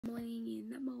Morning in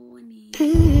the morning.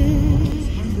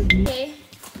 Okay.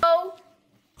 Oh.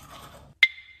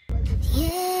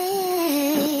 Yeah.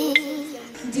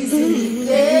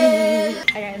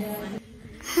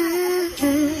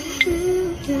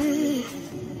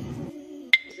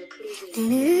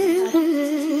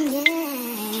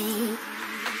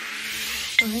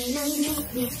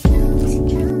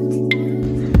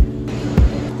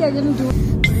 You're gonna do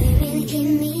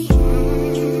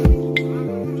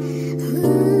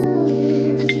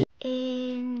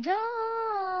enjoy.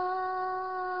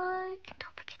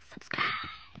 Don't forget to subscribe.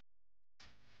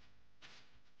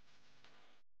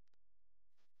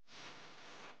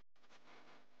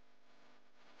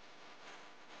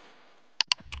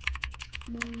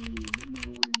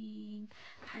 Morning.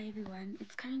 Hi everyone.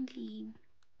 It's currently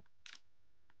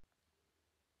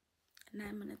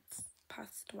 9 minutes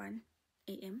past 1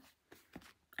 a.m.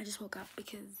 I just woke up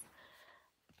because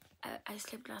I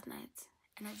slept last night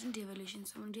and I didn't do evolution,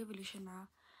 so I'm gonna do evolution now.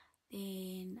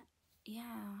 Then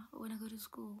yeah, when I go to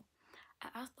school, I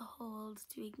asked the halls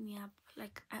to wake me up.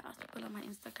 Like I asked people on my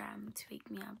Instagram to wake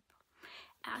me up.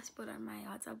 I asked people on my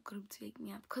WhatsApp group to wake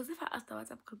me up. Because if I asked the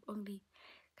WhatsApp group only,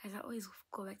 guys, I always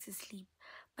go back to sleep.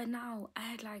 But now I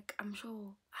had like, I'm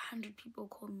sure 100 people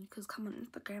call me. Because come on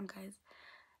Instagram, guys.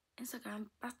 Instagram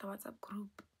plus the WhatsApp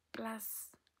group plus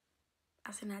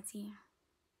Asenati.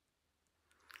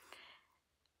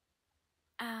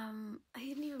 He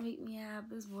didn't even wake me up,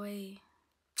 this boy.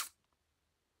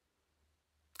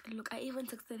 Look, I even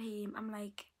texted him. I'm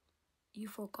like, you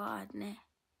forgot, ne?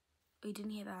 Oh, you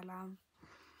didn't hear the alarm.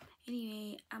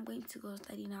 Anyway, I'm going to go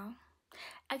study now.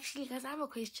 Actually, guys, I have a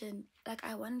question. Like,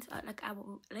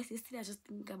 yesterday I was just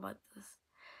thinking about this.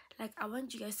 Like, I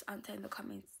want you guys to answer in the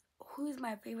comments. Who is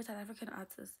my favorite South African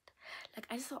artist? Like,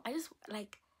 I just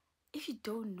like, if you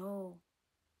don't know,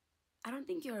 I don't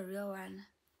think you're a real one.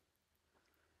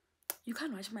 You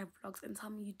can't watch my vlogs and tell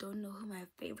me you don't know who my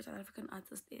favorite South African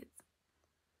artist is.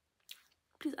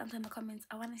 Please answer in the comments.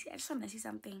 I just want to see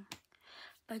something.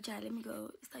 But yeah, let me go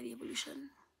study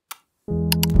evolution.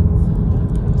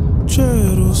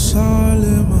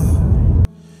 Jerusalem,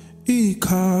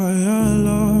 ikhaya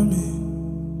lami,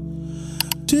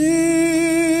 dilondoloze.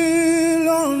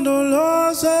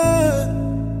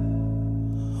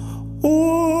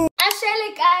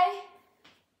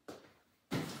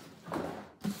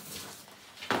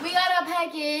 We got a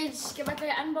package. Give back the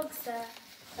unboxer.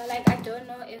 But like, I don't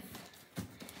know if,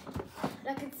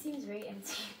 like, it seems very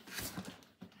empty.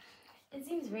 It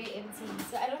seems very empty.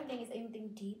 So I don't think it's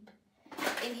anything deep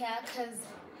in here, because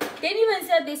they didn't even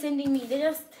say they're sending me. They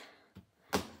just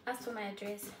asked for my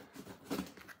address.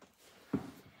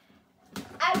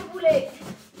 I pull it.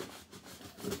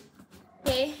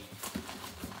 Okay.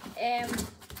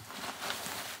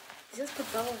 Just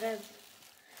put bubble wrap.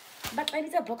 But I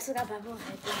need a box of bubble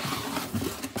wrap.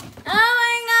 Oh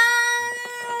my god!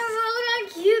 Look how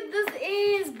cute this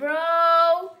is, bro.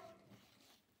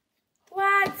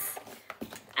 What?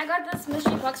 I got this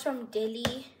mystery box from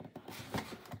Delhi.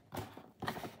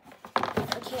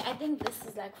 Okay, I think this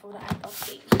is like for the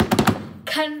unboxing.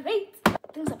 Can't wait.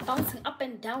 Things are bouncing up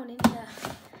and down in here.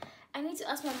 I need to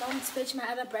ask my mom to fetch my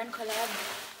other brand collab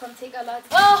from Take A Lot.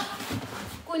 Oh!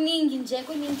 I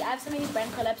have so many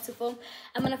brand collabs to film.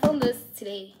 I'm gonna film this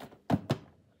today.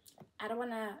 I don't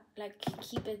wanna like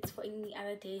keep it for any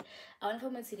other day. I wanna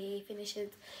film it today, finish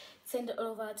it, send it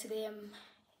over to them,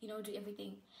 you know, do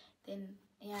everything. Then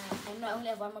yeah, I know I only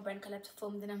have one more brand collab to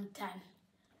film, then I'm done.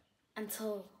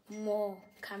 Until more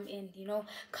come in, you know,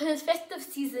 because it's festive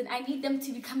season. I need them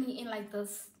to be coming in like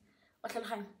this.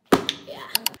 Yeah.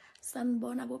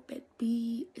 Sunborn about bed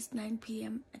B. It's 9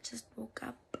 p.m. I just woke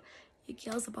up. Your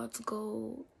girl's about to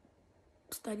go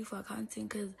study for accounting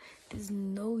because there's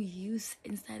no use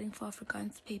in studying for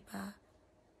Afrikaans paper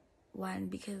 1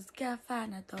 because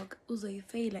kuyafana dog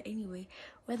uzoyifela anyway.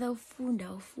 Whether ufunda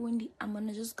ufundi, I'm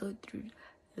gonna just go through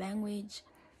language,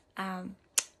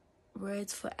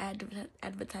 words for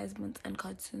advertisements and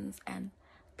cartoons, and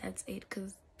that's it.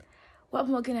 Because what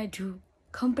more can I do?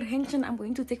 Comprehension I'm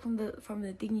going to take from the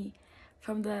thingy,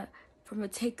 from the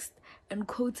text, and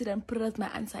quote it and put it as my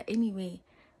answer anyway.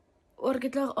 Or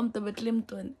get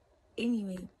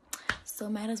anyway. So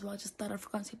might as well just start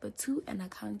Afrikaans paper 2 and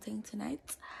accounting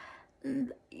tonight.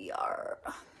 Yar.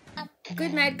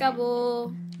 Good night,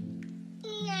 Gabo.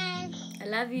 I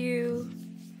love you.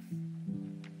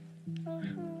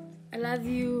 I love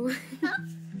you.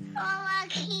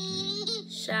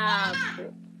 Sharp.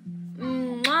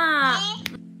 Mwah.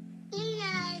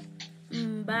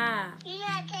 Mba.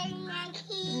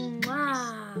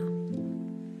 Mwah.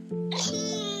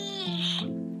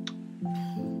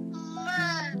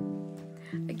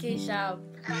 Okay, sharp.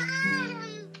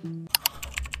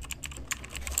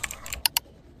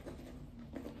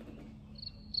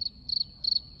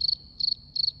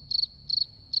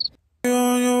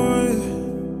 On your way.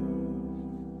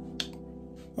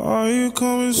 Are you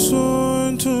coming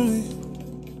soon to me?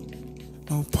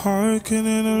 No parking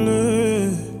in LA.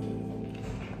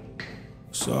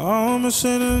 So I'ma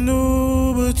send an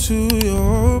Uber to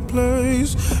your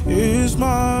place. Is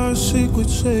my secret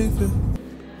safer?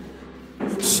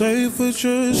 Safe with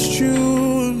just you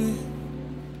and me.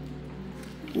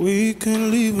 We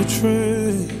can leave a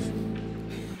trace.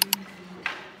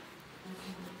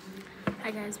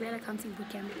 Hi guys, we're at accounting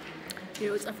bootcamp. You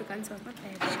know, it's African, so it's not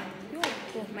bad. Yo,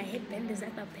 oh, my headband is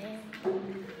at the bad.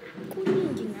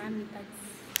 But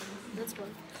that's what.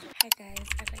 Hi guys,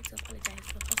 I'd like to apologize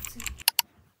for the past 2.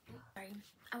 Sorry,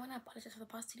 I want to apologize for the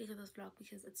past 2 days of this vlog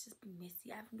because it's just been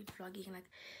messy. I haven't been vlogging like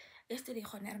yesterday.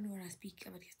 I don't know when I speak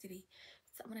about yesterday,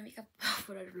 so I'm gonna make up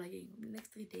for that vlogging. The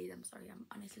next 3 days, I'm sorry, I'm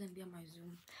honestly gonna be on my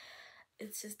Zoom.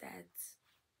 It's just that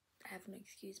I have no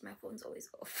excuse. My phone's always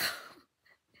off.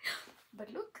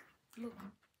 But look,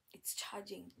 it's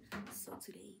charging. So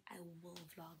today I will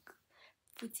vlog.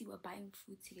 Fruity, we're buying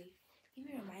food today. Let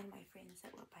me remind my friends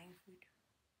that we're buying food.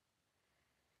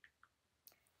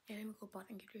 Yeah, let me go back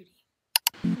and get ready.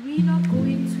 We're not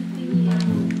going to the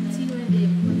Tino and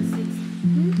them on the 6th.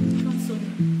 Not soon.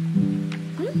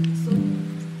 Soon.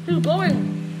 Who's going?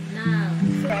 Nah.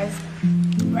 So guys,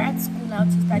 we're at school now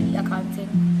to study accounting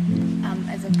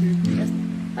as a group. Just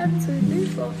 1, 2, 3,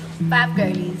 4, 5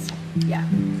 girlies. Yeah.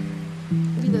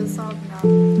 We the song now.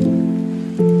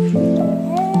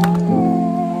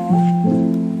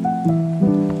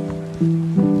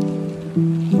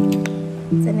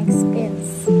 It's an expense.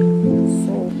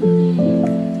 So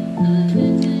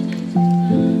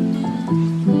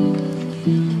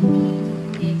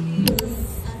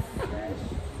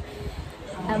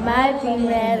I might be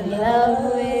mad in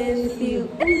love with you.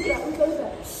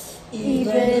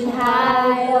 Even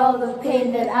hide all the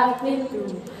pain that I've been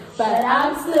through, but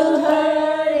I'm still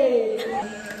hurting.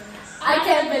 I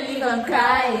can't believe I'm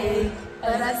crying,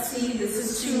 but I see this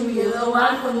is true. You're the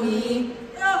one for me.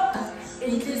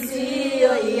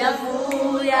 Inhliziyo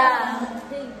iyavuya,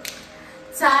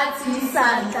 Tati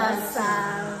Santa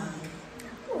Sam.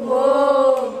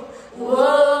 Whoa,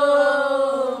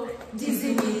 whoa,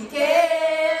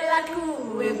 Dizimikela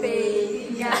kuwe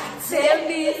baby,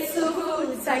 Yatembi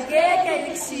sukutakeke.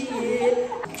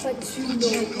 But you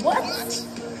know what?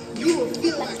 You will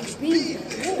feel like a baby.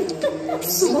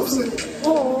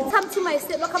 Come to my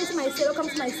set. Come to my set. Come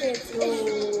to my set.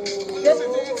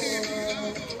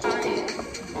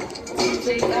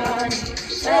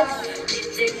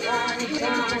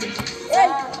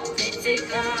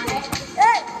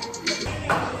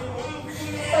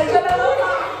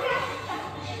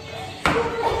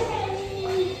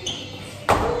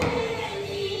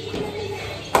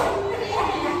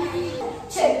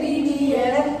 Check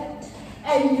BBM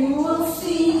and you will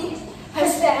see her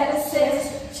status says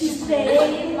she's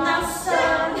playing my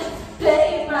song,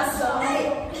 playing my song,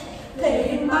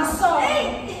 playing my song.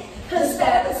 Her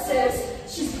status says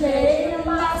she's playing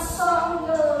my song,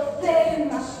 playing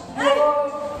my song.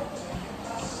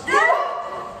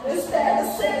 Her status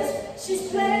says she's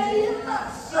playing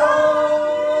my song.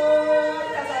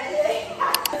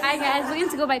 Hi guys, we're going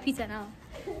to go buy pizza now.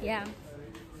 Yeah.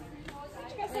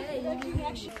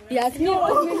 Yeah, it's me.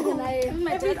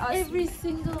 My dad asked every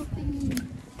single thing.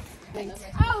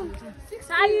 Oh,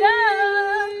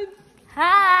 hello.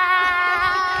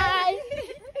 Hi.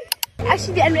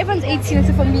 Actually, and everyone's 18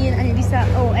 except for me and Annalisa.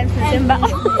 Oh, and for Zemba.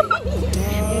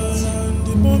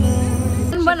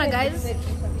 Mbana, guys.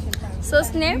 So,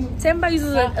 Zemba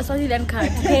uses a Swaziland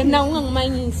card.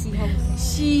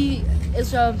 She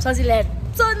is from Swaziland.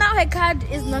 So now her card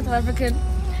is not South African.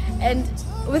 And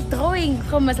withdrawing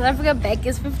from a South Africa bank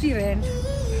is 50 rand.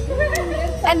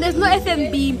 And there's no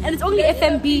FMB. And it's only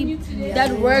FMB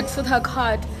that works with her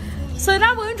card. So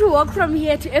now we're going to walk from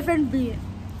here to FNB.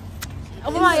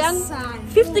 Young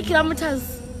 50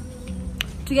 kilometers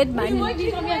to get money.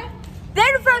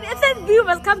 Then from FNB we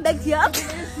must come back here.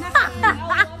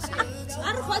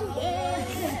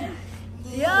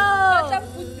 Yo!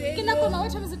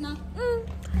 What time is it now?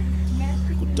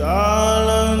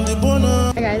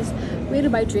 Hey guys, we're here to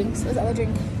buy drinks. What's the other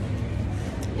drink?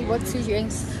 We bought 2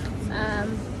 drinks.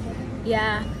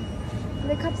 Yeah. Are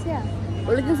the cups here?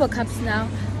 We're looking for cups now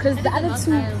because the other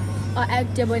 2 are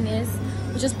at Debonair's.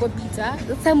 We just bought pizza.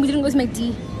 This time we didn't go to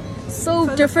McD. So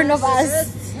different of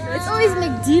us. It's always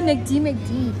McD.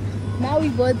 Now we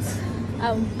bought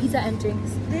pizza and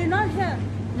drinks. They're not here.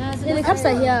 Yeah, the cups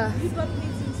are here.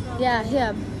 Yeah,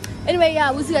 here. Anyway,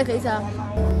 yeah, we'll see you guys later.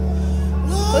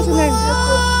 What's your name?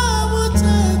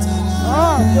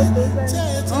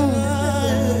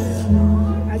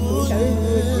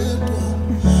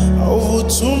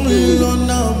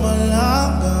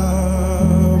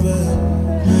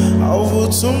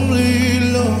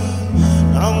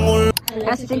 I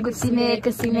like to drink with Sine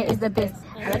because Sine is the best.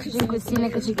 I like to drink with Sine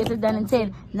because she gets it done in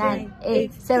 10, 9,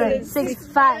 8, 7, 6,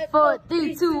 5, 4,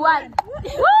 3, 2, 1.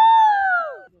 Woo!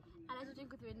 I like to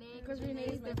drink with Renee because Renee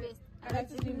is the best. I like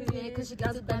to drink with Renee because she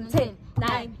gets it done in 10,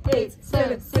 9, 8,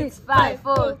 7, 6, 5,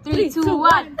 4, 3, 2,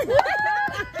 1.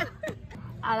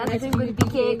 I like to drink with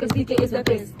BK because BK is the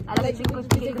best. I like to drink with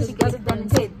BK because she gets it done in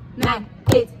 10, 9,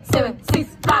 8, 7,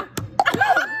 6, 5.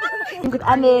 Drink with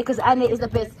Anne because Anne is the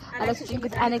best. I like to drink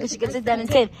with Anne because she gets it done in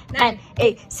 10, 9,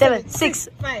 8, 7, 6,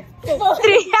 5, 4,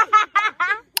 3.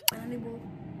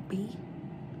 B.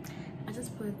 I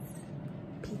just put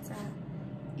pizza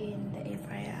in the air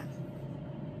fryer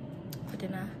for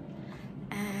dinner,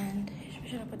 and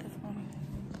should I put the phone?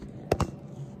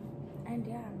 And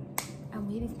yeah, I'm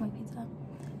waiting for my pizza.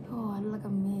 Oh, I look like a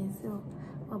mess. Oh,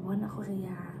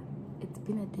 it's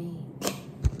been a day.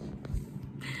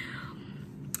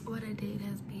 What a day it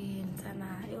has been,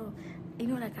 Sana. Yo, you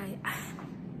know, like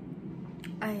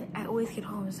I always get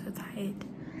home so tired,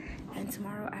 and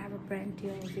tomorrow I have a brand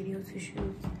new video to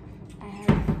shoot. I have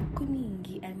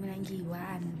kuningi and milangi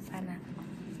one, Sana.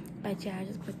 But yeah, I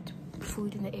just put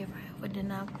food in the air fryer for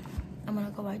dinner. I'm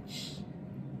gonna go watch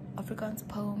Afrikaans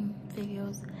poem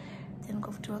videos, then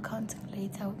go to accounting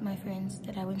later with my friends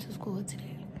that I went to school with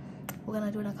today. We're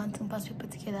gonna do an accounting past paper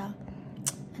together.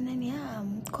 And then yeah,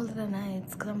 call it a night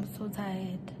because I'm so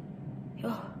tired. Yo.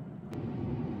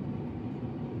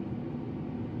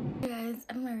 Hey guys,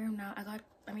 I'm in my room now.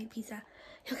 I made pizza.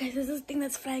 Yo guys, there's this thing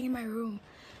that's flying in my room.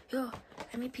 Yo,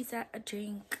 I made pizza, a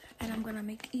drink, and I'm gonna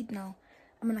eat now.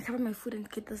 I'm gonna cover my food and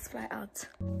get this fly out.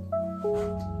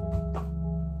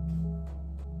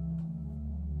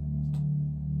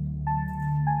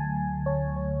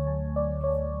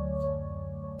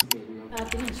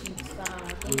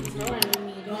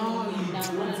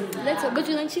 Let's go, but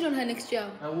you don't cheat on her next year.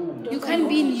 You can't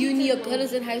be in uni or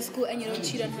girls in high school and you don't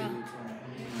cheat on her.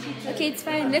 Okay, it's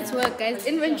fine. Let's work, guys.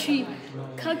 Inventory.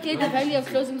 Calculate the value of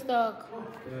closing stock.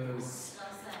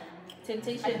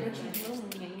 Temptation.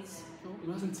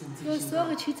 No, it's talk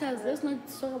about cheaters. Let's not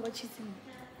talk about cheating.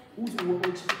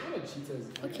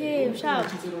 Okay, sharp.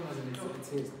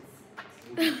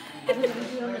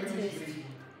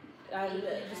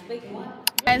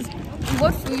 Guys, we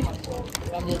bought food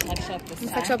from the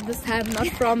tuck shop this time, not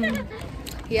from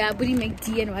Booty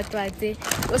McD and what we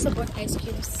also bought ice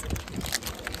creams,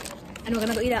 and we're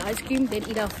gonna go eat our ice cream, then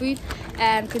eat our food,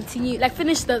 and continue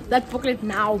finish that booklet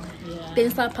now, then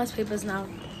start past papers now.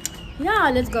 Yeah,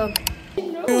 let's go.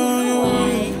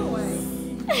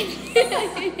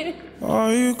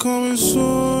 Are you coming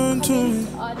soon to me?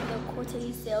 On the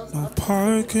quarterly sales I'm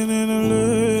parking in a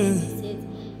lane.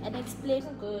 And explain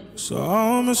good. So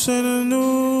I'ma send an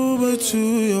Uber to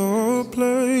your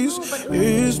place.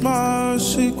 Is my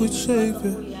secret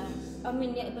safer? I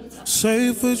mean, yeah, but it's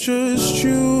Safe for just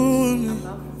you and me.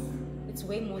 It's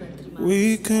way more than 3 months.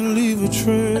 We can leave a But how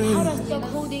trail. does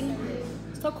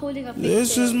stop holding a face?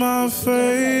 This is my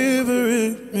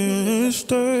favorite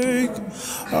mistake.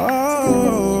 Oh,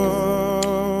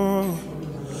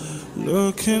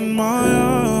 look in my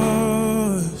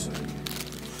eyes.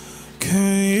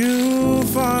 Can you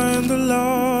find the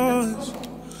lost?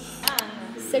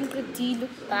 Secretly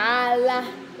look bala.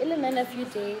 In a few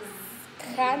days.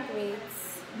 Can't wait.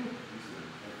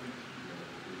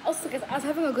 Also, guys, I was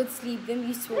having a good sleep. Then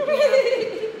these two woke me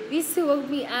up. These two woke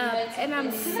me up, and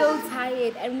I'm so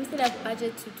tired. And we still have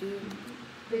budget to do.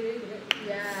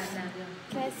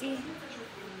 Can I see?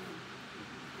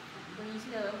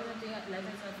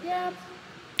 Yeah.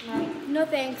 No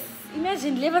thanks.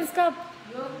 Imagine, Levan's cup.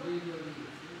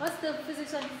 What's the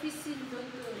physics on PC?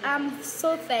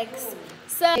 So thanks.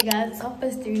 So hey guys, it's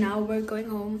 3:30 now. We're going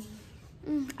home.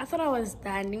 I thought I was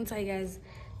done. Let me tell you guys,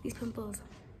 these pimples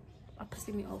are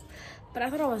pissing me off. But I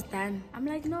thought I was done. I'm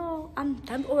like, no, I'm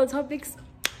done with all the topics.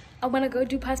 I'm gonna go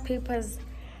do past papers.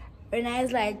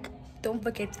 Renee's like, don't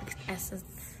forget fixed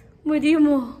assets.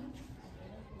 Mudimo.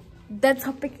 That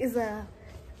topic is a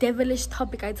devilish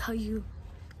topic, I tell you.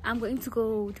 I'm going to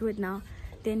go do it now.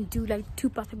 Then do 2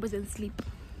 past papers and sleep.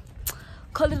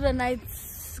 Call it a night.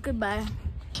 Goodbye.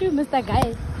 Sure, Mr.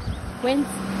 Guy went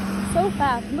so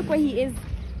fast. Look where he is.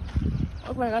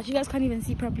 Oh my gosh, you guys can't even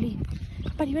see properly.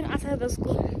 But he went outside of the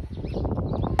school.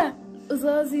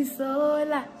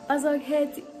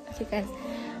 Okay guys,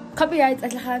 copyrights,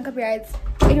 copyrights.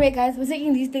 Anyway, guys, we're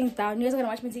taking these things down. You guys are gonna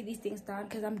watch me take these things down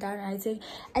because I'm done editing,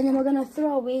 and then we're gonna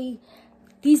throw away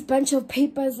these bunch of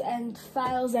papers and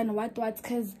files and what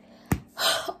because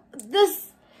this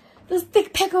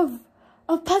thick pack of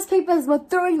past papers, we're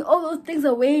throwing all those things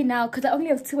away now because I only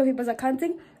have 2 more papers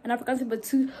accounting and Afrikaans paper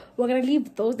 2. We're gonna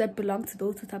leave those that belong to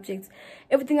those 2 subjects.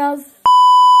 Everything else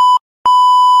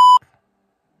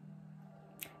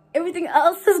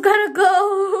is gonna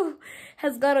go.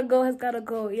 Has gotta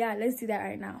go. Yeah, let's do that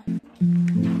right now.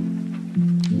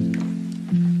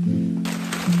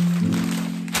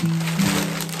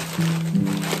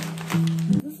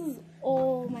 This is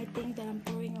all my things that I'm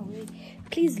throwing away.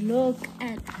 Please look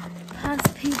at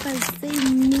past papers. Say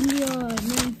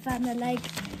million fana, like,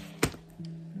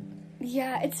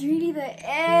 yeah, it's really the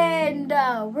end.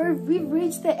 We've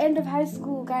reached the end of high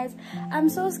school, guys. I'm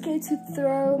so scared to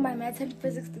throw my math and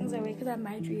physics things away because I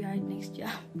might rewrite next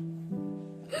year.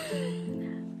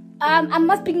 I'm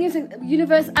not speaking to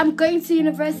university. I'm going to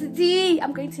university.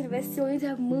 We're going to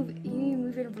have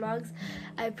moving vlogs.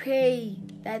 I pray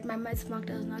that my maths mark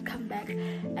does not come back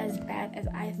as bad as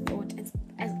I thought. It's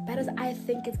as bad as I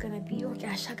think it's gonna be.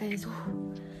 Okay, guys.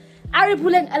 I'm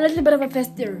pulling a little bit of a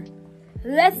fester.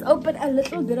 Let's open a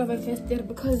little bit of a fester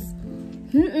because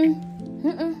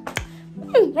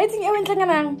lighting everything.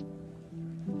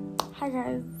 Hi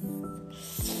guys.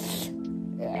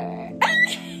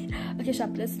 Okay,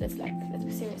 sharp. Let's be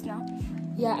serious now.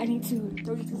 Yeah, I need to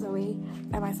throw these things away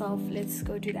by myself. Let's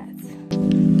go do that.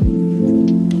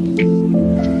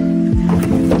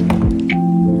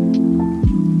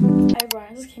 Hi everyone,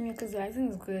 I just came here because the lighting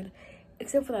is good,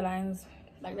 except for the lines.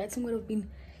 Like, lighting would have been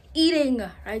eating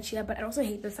right here, but I also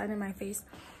hate the sun in my face.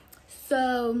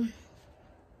 So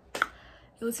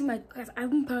you'll see guys, I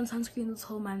haven't put on sunscreen this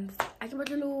whole month. I can put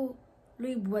a little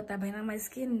water, but my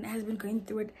skin has been going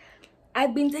through it.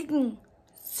 I've been taking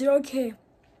 0 care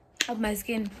of my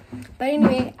skin. But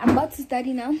anyway, I'm about to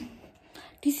study now.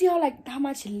 Do you see how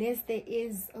much less there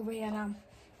is over here now?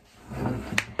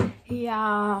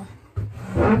 Yeah,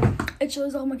 it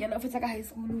shows how much if it's like a high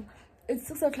school. It's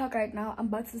 6 o'clock right now. I'm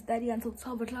about to study until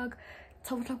 12 o'clock.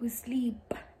 12 o'clock we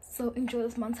sleep. So enjoy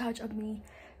this montage of me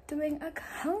doing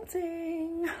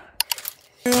accounting.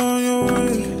 On your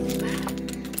way.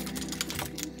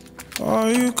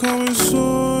 Are you coming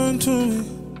soon to me?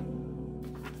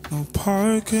 No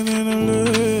parking in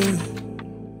LA.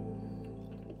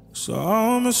 So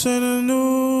I'ma send an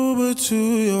Uber to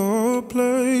your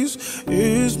place.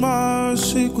 Is my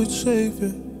secret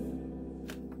safer?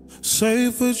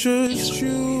 Safe for just you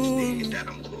and me. That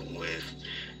I'm going with.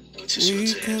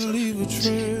 We can leave a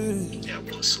trail. Yeah, I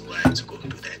want swag to go do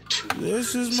that too.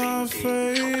 This is my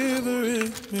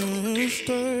favorite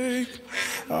mistake.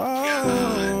 I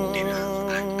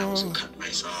also cut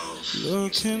myself.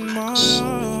 Look in my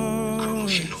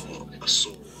eyes.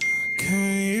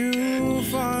 Can you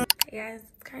find? Hey guys,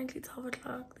 it's currently 12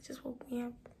 o'clock. They just woke me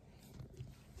up.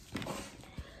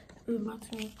 We're about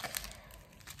to make.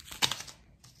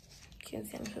 Can't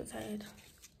see, I'm so tired.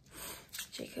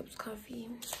 Jacob's coffee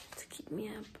to keep me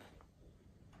up.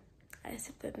 I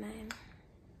slept at 9.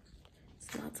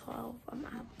 It's now 12. I'm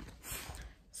up.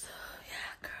 So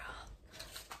yeah, girl,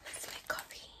 let's make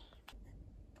coffee.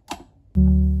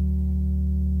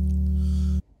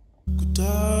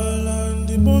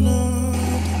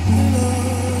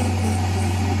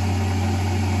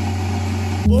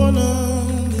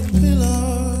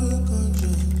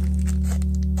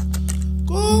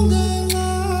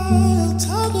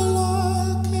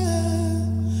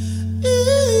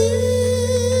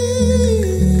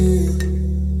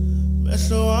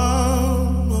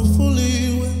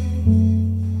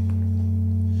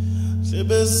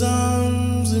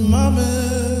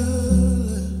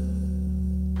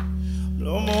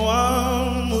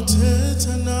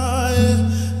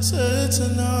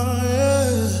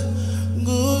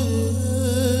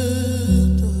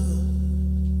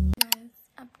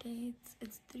 Updates,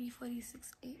 it's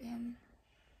 3:46 a.m.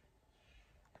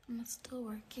 I'm still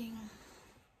working.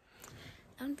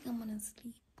 I don't think I'm gonna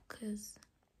sleep because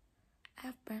I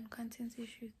have brand content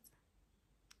issues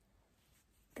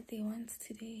that they want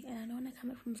today, and I know when I come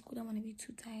back from school I'm gonna be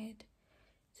too tired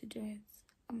to do it.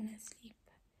 I'm gonna sleep.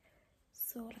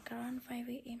 So like around 5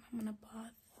 a.m. I'm gonna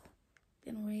bath,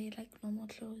 then wear like normal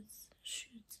clothes,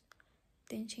 shoot,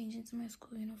 then change into my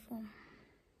school uniform.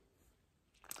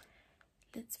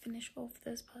 Let's finish off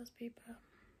this past paper,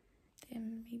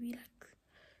 then maybe like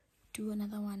do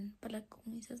another one, but like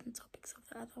only certain topics of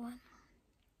the other one.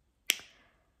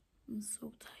 I'm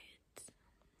so tired.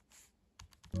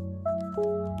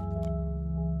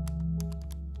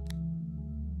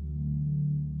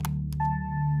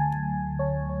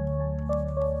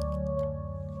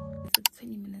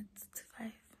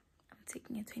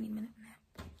 20-minute nap.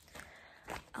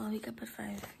 I'll wake up at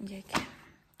 5. Yeah, okay.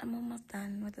 I'm almost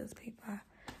done with this paper.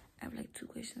 I have like 2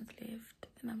 questions left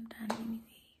and I'm done anyway.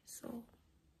 So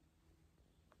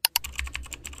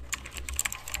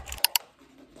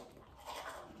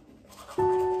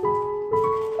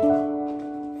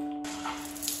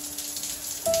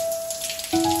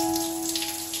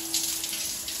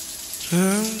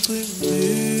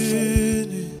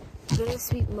very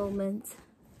sweet moment.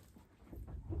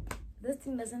 This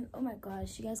thing doesn't, oh my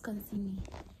gosh, you guys can't see me,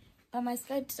 but my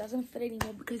skirt doesn't fit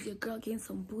anymore because your girl gained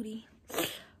some booty.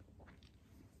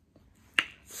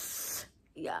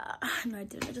 Yeah, no I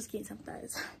didn't, I just gained some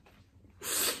thighs.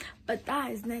 But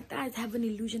thighs have an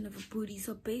illusion of a booty.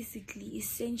 So basically,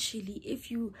 essentially, if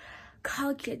you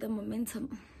calculate the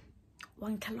momentum,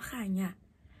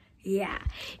 yeah.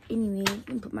 Anyway, let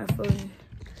me put my phone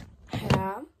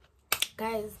here.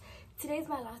 Guys, today's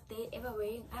my last day ever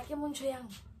wearing.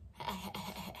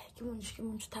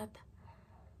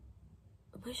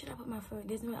 Where should I put my phone?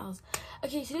 There's nowhere else.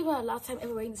 Okay, today's my last time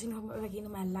ever wearing this uniform ever again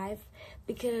in my life,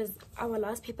 because our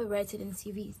last paper rated in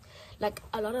CVs. Like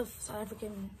a lot of South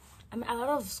African, a lot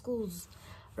of schools,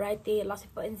 right? They lost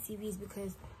people in CVs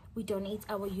because we donate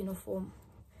our uniform.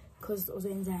 Because also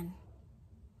in Zan.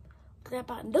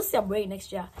 This I'm wearing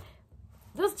next year.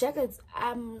 Those jackets,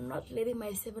 I'm not letting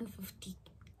my 750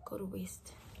 go to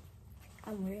waste.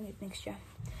 I'm wearing it next year.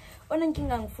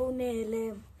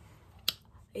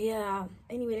 Yeah,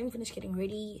 anyway, let me finish getting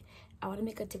ready. I want to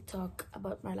make a TikTok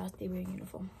about my last day wearing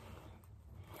uniform.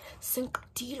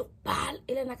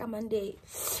 Monday.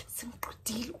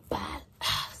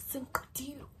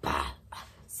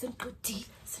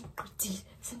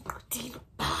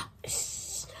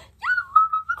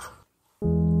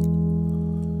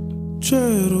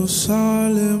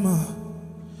 Jerusalem,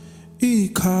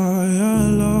 ikhaya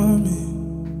lami,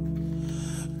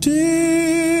 dilondoloze,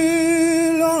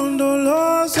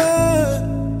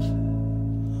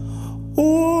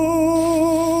 uhambe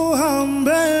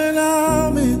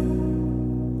nami.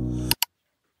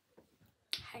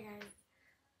 Hi guys,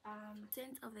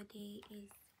 scent of the day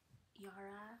is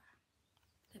Yara,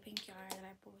 the pink Yara that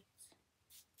I bought.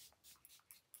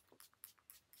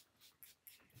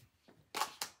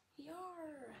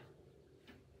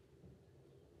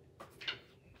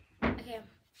 Okay,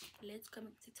 let's come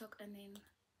to TikTok and then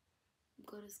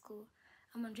go to school.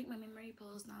 I'm gonna drink my memory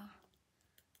pills now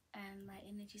and my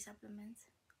energy supplements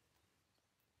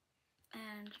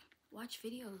and watch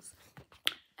videos,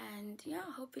 and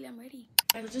yeah, hopefully I'm ready.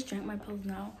 I just drank my pills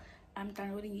now. I'm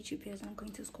downloading YouTube videos and I'm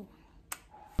going to school.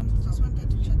 Just wanted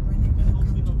to check when you're gonna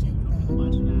come to take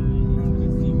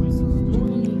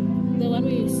The one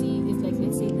where you see is like,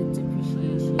 let's say the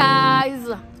depreciation. Guys,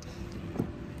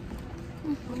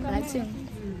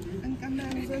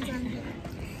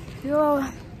 yo,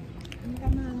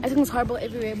 I think it's horrible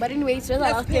everywhere. But anyway, it's just the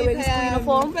last day wearing school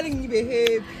uniform.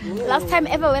 Last time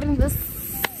ever wearing this.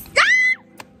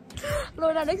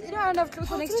 Lord, I don't have clothes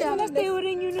for next year. Last day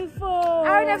wearing uniform.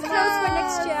 I don't have clothes for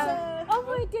next year. Oh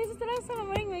my days, it's the last time I'm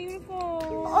wearing my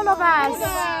uniform. All of us.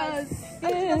 We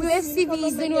have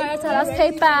CVs, then we write our last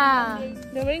paper.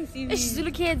 They're wearing CVs. It's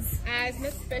Zulu kids. It's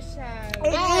not special.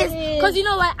 It is. Because you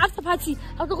know what? After party,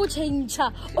 I'll go change.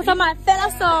 Or some my fella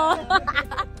song.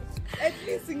 At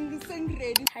least sing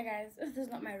ready. Hi guys, this is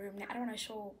not my room now. I don't want to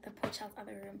show the poor child's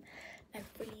other room like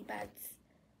fully, but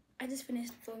I just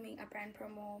finished filming a brand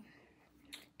promo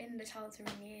in the child's room.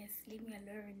 Yes, leave me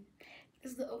alone.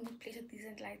 This is the only place with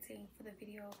decent lighting for the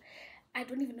video. I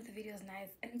don't even know if the video is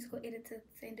nice. I need to go edit it,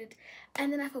 send it.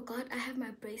 And then I forgot I have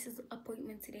my braces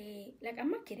appointment today. Like, I'm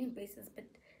not getting braces, but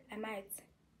I might.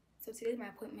 So today's my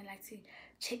appointment, like to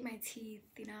check my teeth,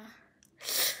 you know.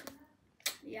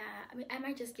 Yeah, I mean, I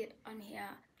might just get on here,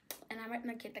 and I might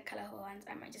not get the colorful ones.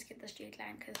 I might just get the straight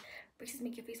line, because braces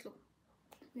make your face look,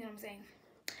 you know what I'm saying.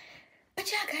 But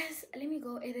yeah guys, let me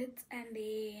go edit. And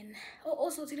then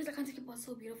also today's accounting paper was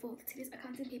so beautiful. Today's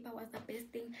accounting paper was the best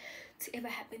thing to ever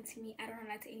happen to me. I don't know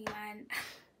that to anyone.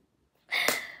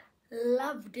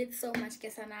 Loved it so much,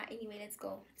 Kesana. Anyway, let's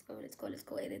go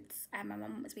edit. My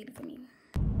mom is waiting for me.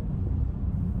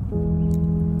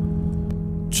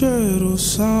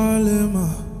 Jerusalem,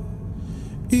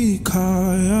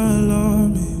 ikhaya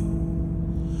lami,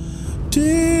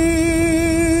 dilondoloze,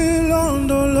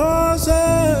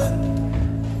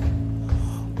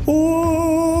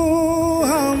 uhambe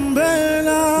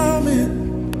nami.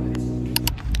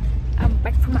 I'm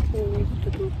back from my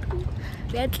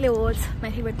old my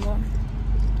favorite mom.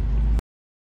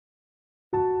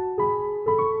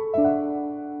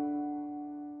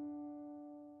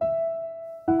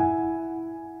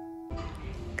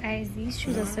 Guys, these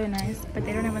shoes are so nice, but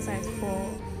they don't have a size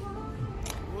 4.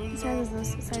 The size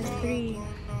is this, size 3.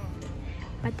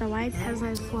 But the white has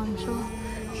size 4, I'm sure.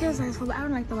 She has size 4, but I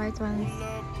don't like the white ones.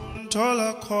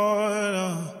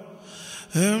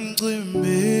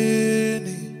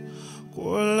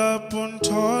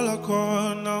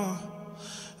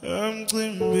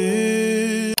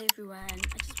 Everyone,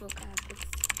 I just woke up.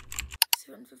 It's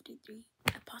 7:53.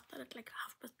 I passed out at like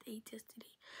 8:30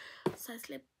 yesterday, so I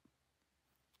slept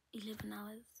 11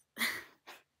 hours.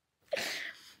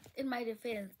 In my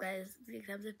defense, guys, the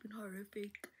exams have been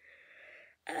horrific.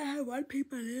 And I had 1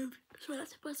 paper left, so that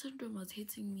super syndrome was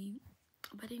hitting me.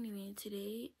 But anyway,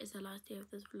 today is the last day of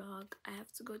this vlog. I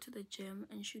have to go to the gym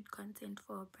and shoot content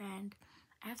for a brand.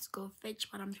 I have to go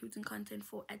fetch what I'm shooting content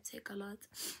for at Takealot.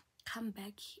 Come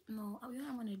back. No, you know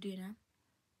what I'm gonna do now?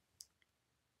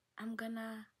 I'm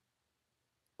gonna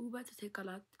Uber to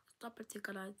Takealot, stop at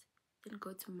Takealot, then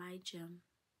go to my gym,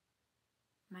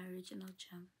 my original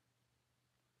gym.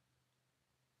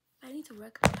 I need to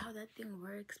work out how that thing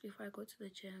works before I go to the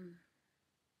gym.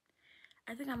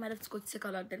 I think I might have to go to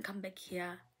Takealot, then come back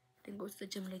here, then go to the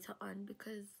gym later on,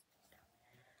 because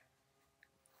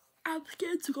I'm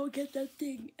scared to go get that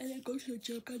thing and then go to the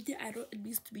gym because it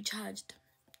needs to be charged.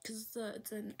 Because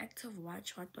it's an active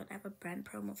watch. I have a brand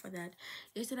promo for that.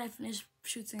 Yesterday I finished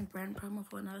shooting brand promo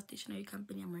for another stationery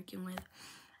company I'm working with.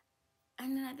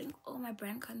 And then I think all my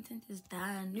brand content is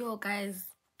done. Yo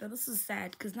guys, this is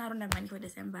sad because now I don't have money for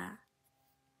December.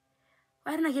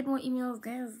 Why didn't I get more emails,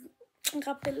 guys?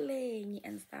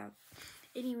 And stuff.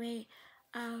 Anyway,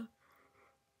 I'm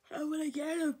gonna get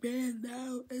out of bed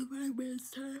now. It's my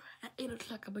bed's time. At 8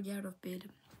 o'clock I'm gonna get out of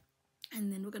bed.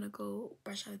 And then we're gonna go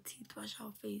brush our teeth, wash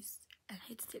our face, and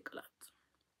head to Takealot.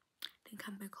 Then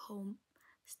come back home,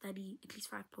 study at least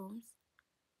 5 poems.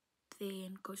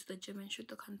 Then go to the gym and shoot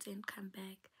the content, come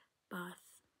back,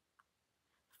 bath,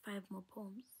 5 more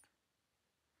poems.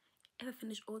 If I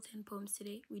finish all 10 poems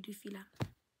today, we do filler.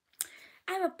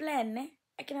 I have a plan, eh?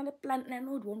 I can have a plan and I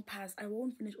know it won't pass. I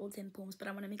won't finish all 10 poems, but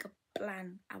I want to make a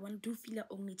plan. I want to do filler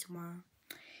only tomorrow.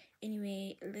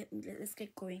 Anyway, let's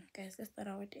get going, guys. Let's start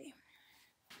our day.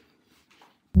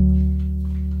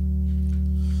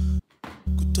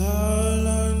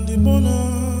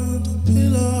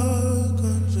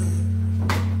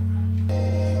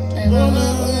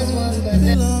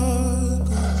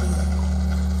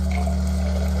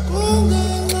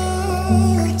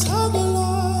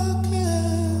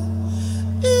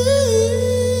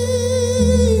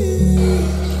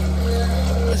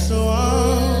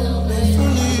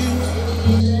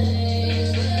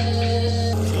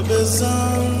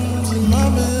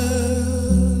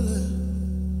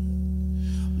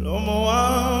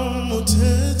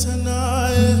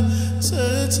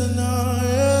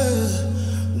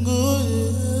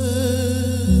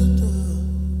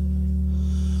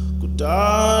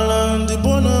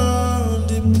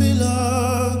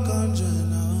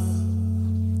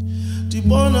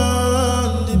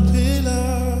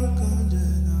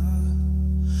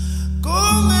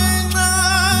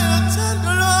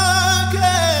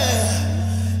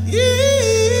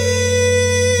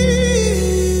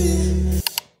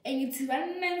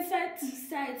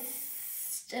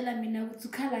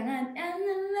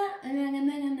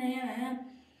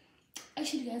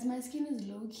 Actually guys, my skin is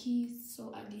low-key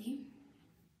so ugly.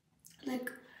 Like,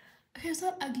 okay, it's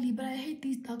not ugly, but I hate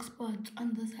these dark spots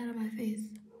on the side of my face.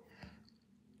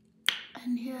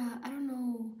 And yeah, I don't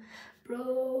know,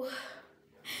 bro.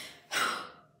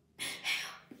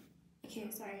 Okay,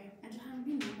 sorry, I just haven't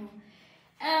been normal.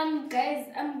 Guys,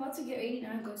 I'm about to get ready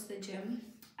now and go to the gym.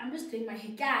 I'm just doing my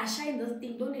hair. Yeah, shine this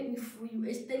thing, don't let me fool you.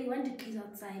 It's 31 degrees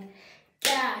outside.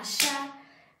 Yeah, shine.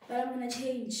 But I'm gonna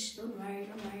change. Don't worry.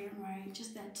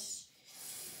 Just that,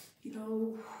 you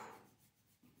know,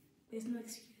 there's no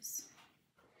excuse.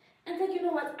 And like, you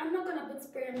know what? I'm not gonna put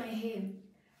spray on my hair.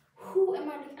 Who am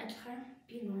I looking at?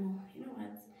 Be normal. You know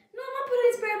what? No, I'm not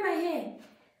putting spray on my hair.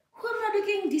 Who am I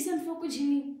looking decent for?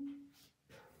 Jimmy?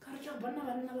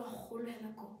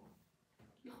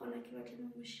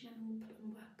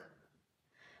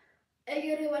 I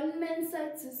get it 1 man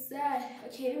side to side.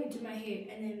 Okay, let me do my hair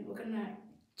and then we're gonna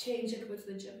change and go to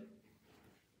the gym.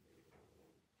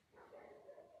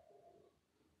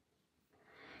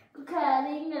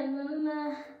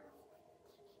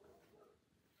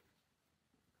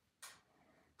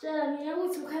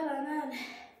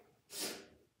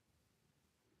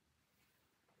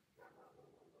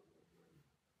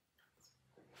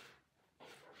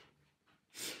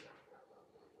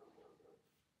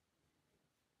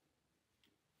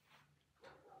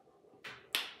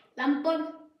 Lampon.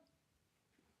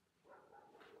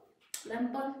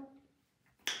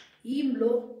 Yim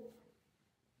low.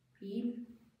 Yim.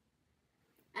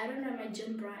 I don't know what my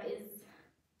gym bra is.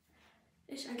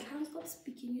 Ish, I can't stop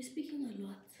speaking. You're speaking a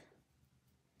lot.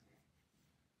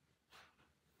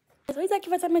 So it's like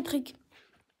what's my trick?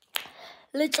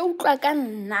 Let's utlwa ka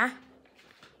nna.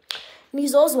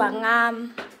 Nizozwa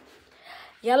ngam.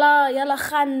 Yalla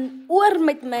gaan oor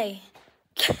met my.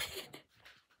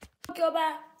 Okay,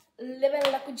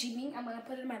 level like gymming. I'm gonna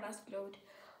put in my last load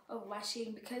of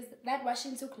washing because that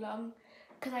washing took long.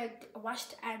 Because I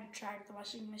washed and tried the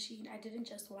washing machine. I didn't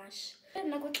just wash. I'm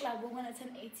not going to club when I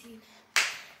turn 18.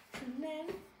 And then,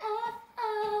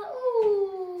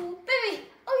 ooh, baby,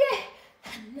 oh yeah.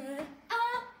 And then,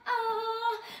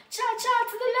 cha-cha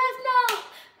to the left now.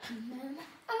 And then,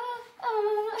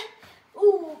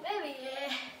 ooh, baby, yeah.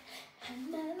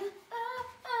 And then,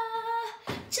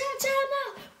 cha-cha now.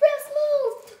 Breast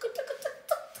move.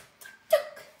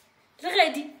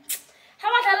 Ready? How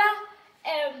about that?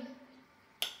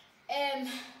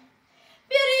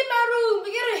 Be in my room,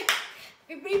 be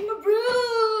in my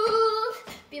room,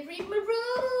 be in my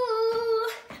room,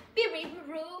 be in my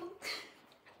room.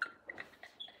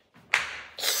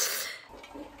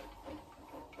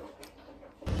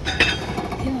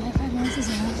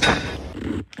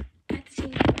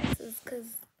 Because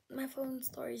my phone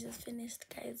storage is finished,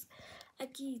 guys. I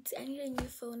need a new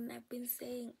phone. I've been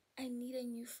saying I need a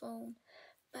new phone.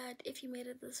 But if you made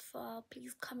it this far,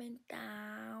 please comment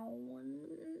down.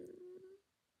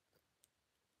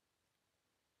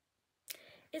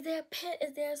 Is there a pet?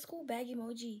 Is there a school bag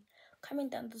emoji?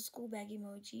 Comment down the school bag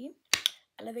emoji.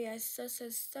 I love you guys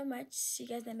so much. See you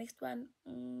guys in the next one.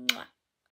 Mwah.